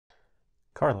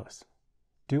Carlos,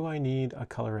 do I need a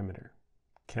colorimeter?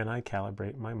 Can I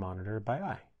calibrate my monitor by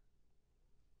eye?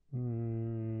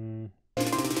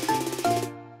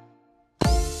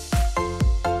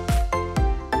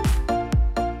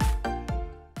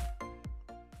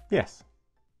 Yes.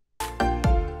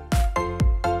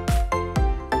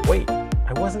 Wait,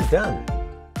 I wasn't done.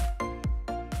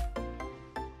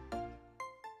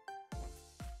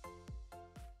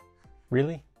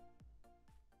 Really?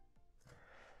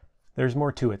 There's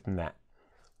more to it than that.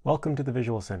 Welcome to the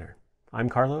Visual Center. I'm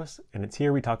Carlos, and it's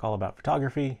here we talk all about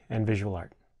photography and visual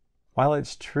art. While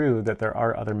it's true that there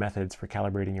are other methods for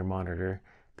calibrating your monitor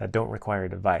that don't require a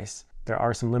device, there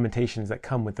are some limitations that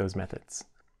come with those methods.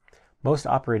 Most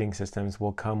operating systems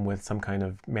will come with some kind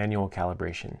of manual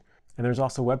calibration, and there's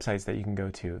also websites that you can go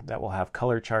to that will have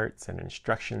color charts and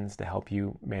instructions to help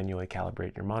you manually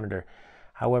calibrate your monitor.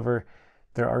 However,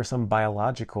 there are some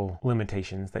biological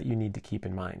limitations that you need to keep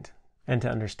in mind. And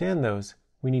to understand those,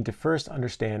 we need to first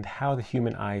understand how the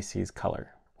human eye sees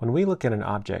color. When we look at an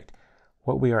object,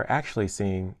 what we are actually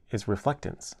seeing is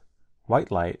reflectance. White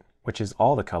light, which is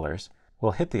all the colors,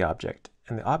 will hit the object,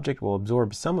 and the object will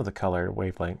absorb some of the color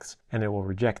wavelengths, and it will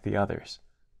reject the others.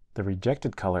 The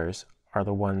rejected colors are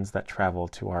the ones that travel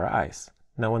to our eyes.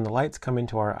 Now, when the lights come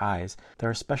into our eyes, there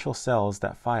are special cells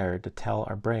that fire to tell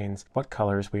our brains what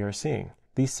colors we are seeing.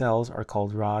 These cells are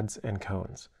called rods and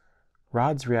cones.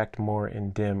 Rods react more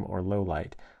in dim or low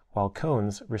light, while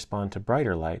cones respond to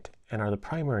brighter light and are the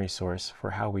primary source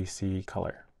for how we see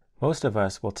color. Most of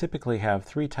us will typically have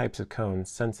 3 types of cones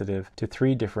sensitive to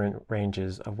 3 different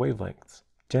ranges of wavelengths.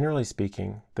 Generally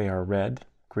speaking, they are red,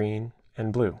 green,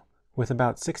 and blue. With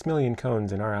about 6 million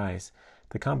cones in our eyes,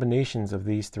 the combinations of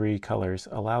these 3 colors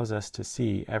allows us to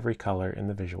see every color in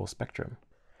the visual spectrum.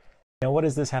 Now, what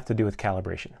does this have to do with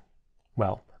calibration?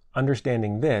 Well,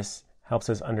 understanding this helps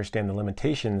us understand the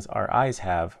limitations our eyes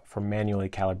have for manually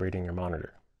calibrating your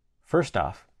monitor. First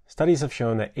off, studies have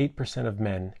shown that 8% of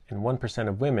men and 1%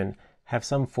 of women have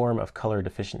some form of color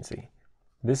deficiency.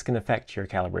 This can affect your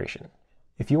calibration.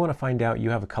 If you want to find out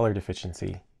you have a color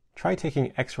deficiency, try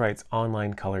taking X-Rite's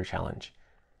online color challenge.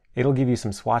 It'll give you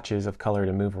some swatches of color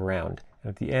to move around, and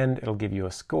at the end it'll give you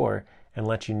a score and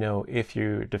let you know if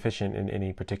you're deficient in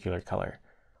any particular color.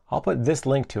 I'll put this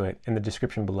link to it in the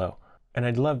description below, and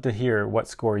I'd love to hear what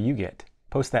score you get.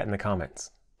 Post that in the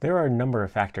comments. There are a number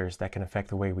of factors that can affect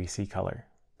the way we see color.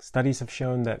 Studies have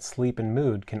shown that sleep and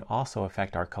mood can also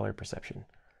affect our color perception.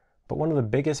 But one of the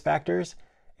biggest factors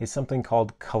is something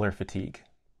called color fatigue.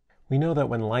 We know that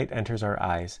when light enters our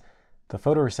eyes, the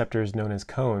photoreceptors known as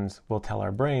cones will tell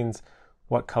our brains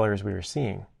what colors we are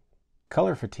seeing.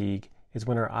 Color fatigue is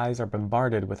when our eyes are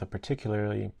bombarded with a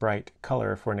particularly bright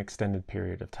color for an extended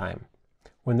period of time.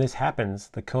 When this happens,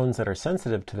 the cones that are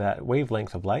sensitive to that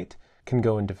wavelength of light can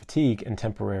go into fatigue and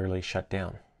temporarily shut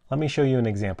down. Let me show you an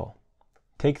example.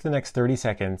 Take the next 30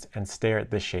 seconds and stare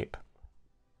at this shape.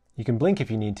 You can blink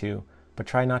if you need to, but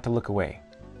try not to look away.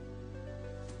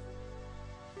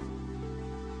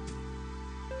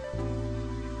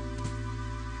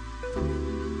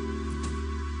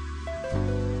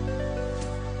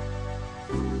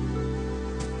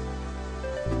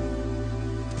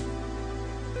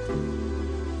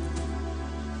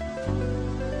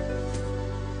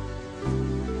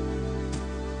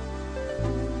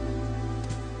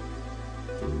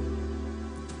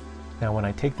 Now, when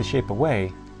I take the shape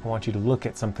away, I want you to look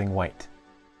at something white.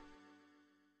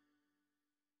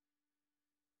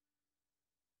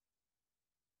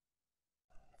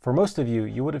 For most of you,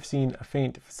 you would have seen a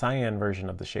faint cyan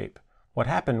version of the shape. What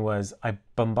happened was I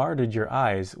bombarded your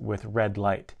eyes with red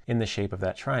light in the shape of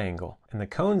that triangle, and the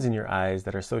cones in your eyes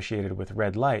that are associated with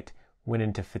red light went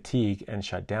into fatigue and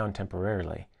shut down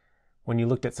temporarily. When you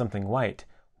looked at something white,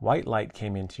 white light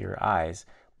came into your eyes,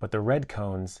 but the red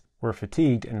cones were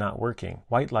fatigued and not working.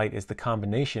 White light is the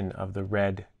combination of the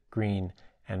red, green,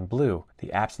 and blue.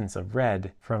 The absence of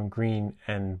red from green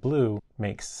and blue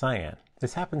makes cyan.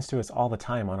 This happens to us all the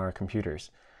time on our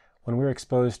computers. When we're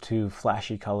exposed to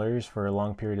flashy colors for a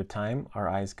long period of time, our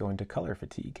eyes go into color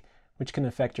fatigue, which can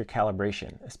affect your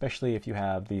calibration, especially if you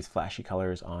have these flashy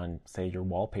colors on, say, your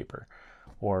wallpaper,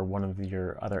 or one of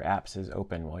your other apps is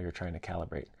open while you're trying to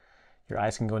calibrate. Your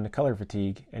eyes can go into color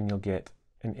fatigue and you'll get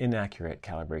an inaccurate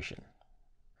calibration.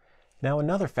 Now,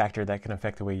 another factor that can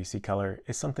affect the way you see color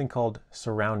is something called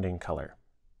surrounding color.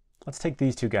 Let's take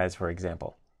these 2 guys for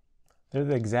example. They're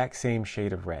the exact same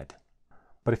shade of red.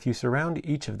 But if you surround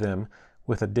each of them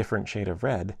with a different shade of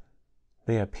red,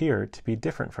 they appear to be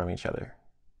different from each other.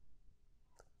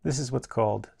 This is what's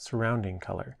called surrounding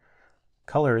color.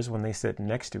 Colors, when they sit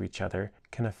next to each other,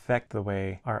 can affect the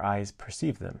way our eyes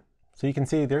perceive them. So you can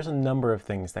see there's a number of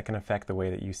things that can affect the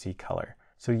way that you see color.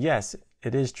 So yes,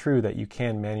 it is true that you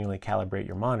can manually calibrate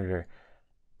your monitor,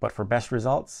 but for best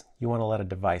results, you want to let a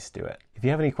device do it. If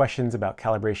you have any questions about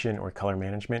calibration or color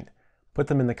management, put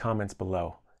them in the comments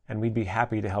below, and we'd be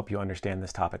happy to help you understand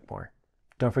this topic more.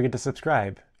 Don't forget to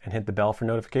subscribe and hit the bell for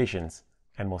notifications,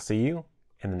 and we'll see you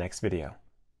in the next video.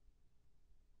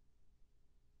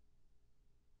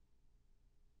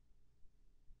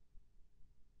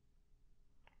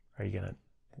 Are you gonna?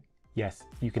 Yes,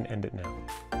 you can end it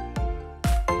now.